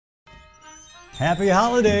Happy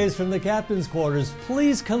holidays from the captain's quarters.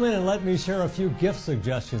 Please come in and let me share a few gift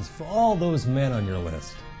suggestions for all those men on your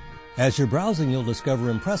list. As you're browsing, you'll discover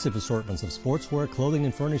impressive assortments of sportswear, clothing,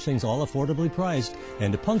 and furnishings, all affordably priced.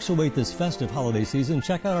 And to punctuate this festive holiday season,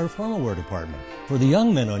 check out our formal wear department. For the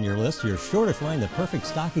young men on your list, you're sure to find the perfect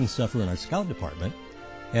stocking stuffer in our scout department.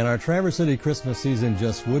 And our Traverse City Christmas season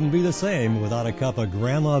just wouldn't be the same without a cup of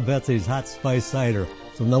Grandma Betsy's hot spice cider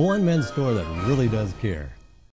from the one men's store that really does care.